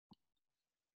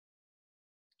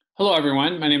Hello,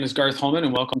 everyone. My name is Garth Holman,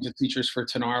 and welcome to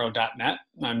teachersfortomorrow.net.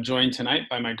 I'm joined tonight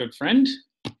by my good friend.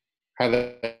 Hi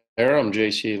there, I'm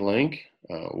JC Link.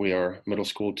 We are middle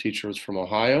school teachers from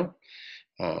Ohio,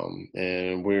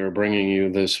 and we're bringing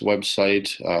you this website.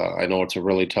 I know it's a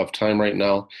really tough time right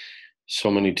now.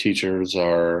 So many teachers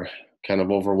are kind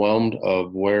of overwhelmed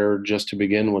of where just to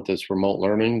begin with this remote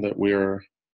learning that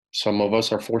some of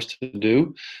us are forced to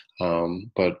do,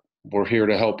 but we're here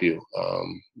to help you.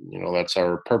 That's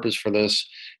our purpose for this.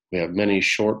 We have many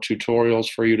short tutorials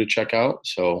for you to check out,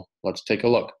 so let's take a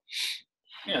look.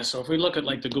 Yeah, so if we look at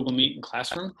like the Google Meet and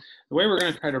Classroom, the way we're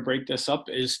going to try to break this up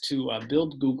is to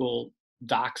build Google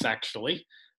Docs, actually,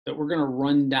 that we're going to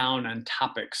run down on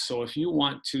topics. So if you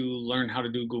want to learn how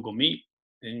to do Google Meet,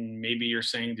 and maybe you're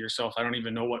saying to yourself, I don't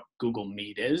even know what Google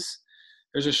Meet is,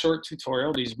 there's a short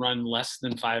tutorial. These run less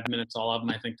than 5 minutes, all of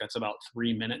them. I think that's about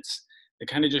 3 minutes. It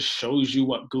kind of just shows you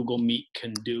what Google Meet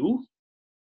can do.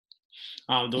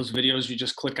 Those videos you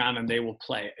just click on and they will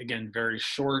play. Again, very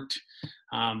short,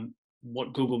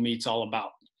 what Google Meet's all about.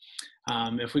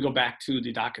 If we go back to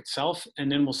the doc itself,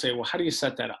 and then we'll say, well, how do you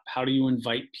set that up? How do you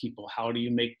invite people? How do you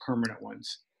make permanent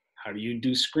ones? How do you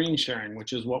do screen sharing,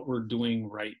 which is what we're doing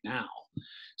right now.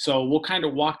 So we'll kind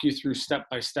of walk you through step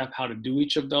by step how to do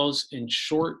each of those in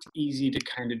short, easy to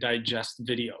kind of digest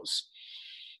videos.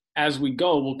 As we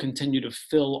go, we'll continue to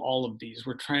fill all of these.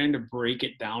 We're trying to break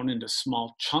it down into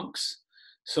small chunks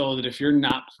so that if you're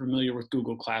not familiar with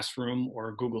Google Classroom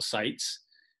or Google Sites,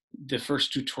 the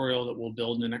first tutorial that we'll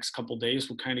build in the next couple of days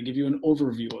will kind of give you an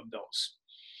overview of those.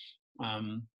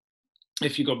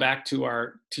 If you go back to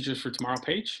our Teachers for Tomorrow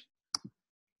page,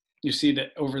 you see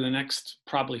that over the next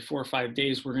probably 4 or 5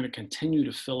 days, we're going to continue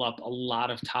to fill up a lot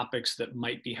of topics that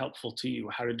might be helpful to you.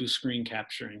 How to do screen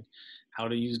capturing, how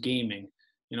to use gaming,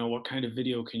 what kind of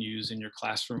video can you use in your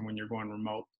classroom when you're going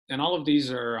remote. And all of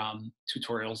these are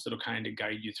tutorials that'll kind of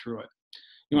guide you through it.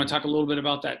 You want to talk a little bit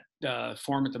about that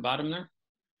form at the bottom there?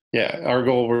 Yeah, our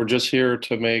goal, we're just here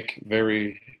to make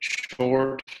very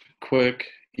short, quick,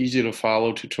 easy to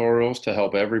follow tutorials to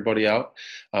help everybody out.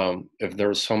 If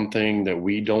there's something that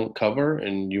we don't cover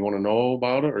and you want to know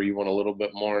about it or you want a little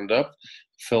bit more in depth,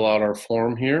 fill out our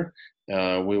form here.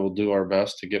 We will do our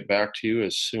best to get back to you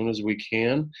as soon as we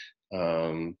can.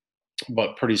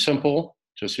 But pretty simple,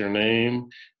 just your name.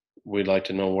 We'd like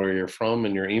to know where you're from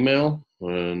and your email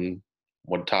and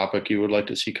what topic you would like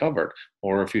to see covered.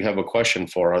 Or if you have a question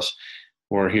for us,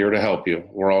 we're here to help you.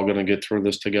 We're all going to get through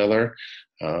this together.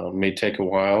 May take a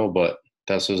while, but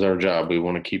this is our job. We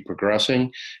want to keep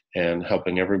progressing and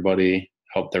helping everybody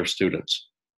help their students.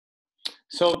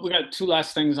 So we got two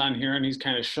last things on here, and he's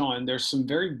kind of showing there's some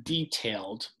very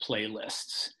detailed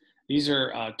playlists. These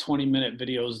are 20-minute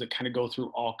videos that kind of go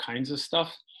through all kinds of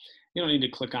stuff. You don't need to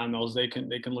click on those. They can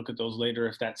look at those later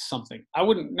if that's something. I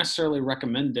wouldn't necessarily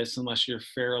recommend this unless you're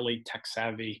fairly tech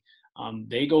savvy.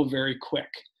 They go very quick.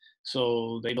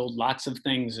 So they build lots of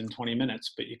things in 20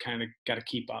 minutes, but you kind of got to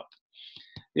keep up.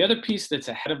 The other piece that's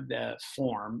ahead of the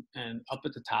form and up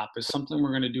at the top is something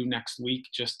we're going to do next week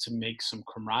just to make some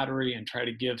camaraderie and try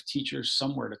to give teachers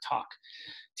somewhere to talk.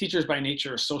 Teachers by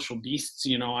nature are social beasts.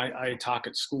 I talk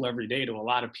at school every day to a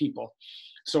lot of people.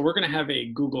 So we're going to have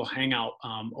a Google Hangout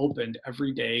opened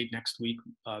every day next week,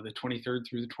 the 23rd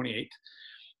through the 28th,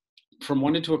 from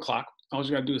 1 to 2 o'clock. All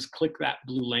you got to do is click that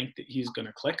blue link that he's going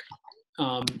to click.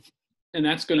 And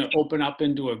that's going to open up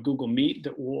into a Google Meet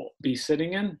that we'll be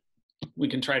sitting in. We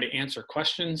can try to answer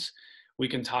questions. We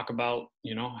can talk about,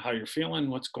 how you're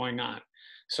feeling, what's going on.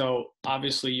 So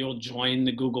obviously you'll join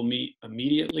the Google Meet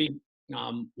immediately.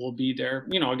 We'll be there.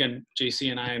 Again,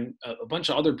 JC and I and a bunch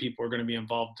of other people are going to be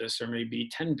involved in this. There may be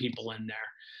 10 people in there.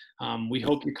 We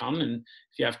hope you come, and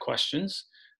if you have questions,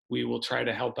 we will try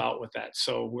to help out with that.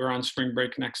 So we're on spring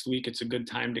break next week. It's a good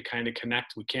time to kind of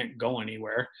connect. We can't go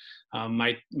anywhere.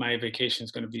 My vacation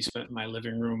is going to be spent in my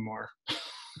living room or, right.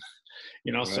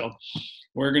 So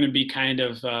we're going to be kind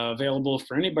of available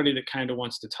for anybody that kind of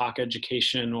wants to talk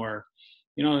education or,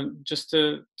 just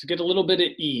to get a little bit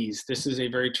at ease. This is a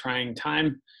very trying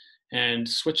time, and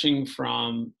switching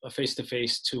from a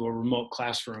face-to-face to a remote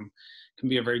classroom can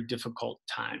be a very difficult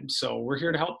time. So we're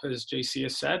here to help, as JC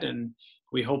has said, and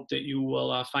we hope that you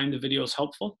will find the videos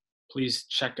helpful. Please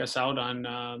check us out on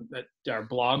our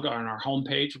blog, on our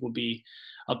homepage. We'll be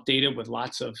updated with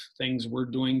lots of things we're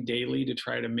doing daily to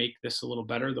try to make this a little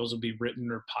better. Those will be written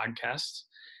or podcasts.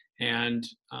 And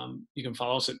you can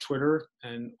follow us at Twitter,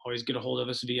 and always get a hold of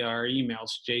us via our emails,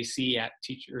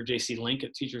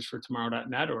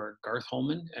 jclink@teachersfortomorrow.net or Garth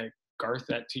Holman at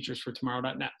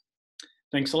garth@teachersfortomorrow.net.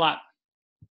 Thanks a lot.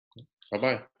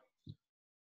 Bye-bye.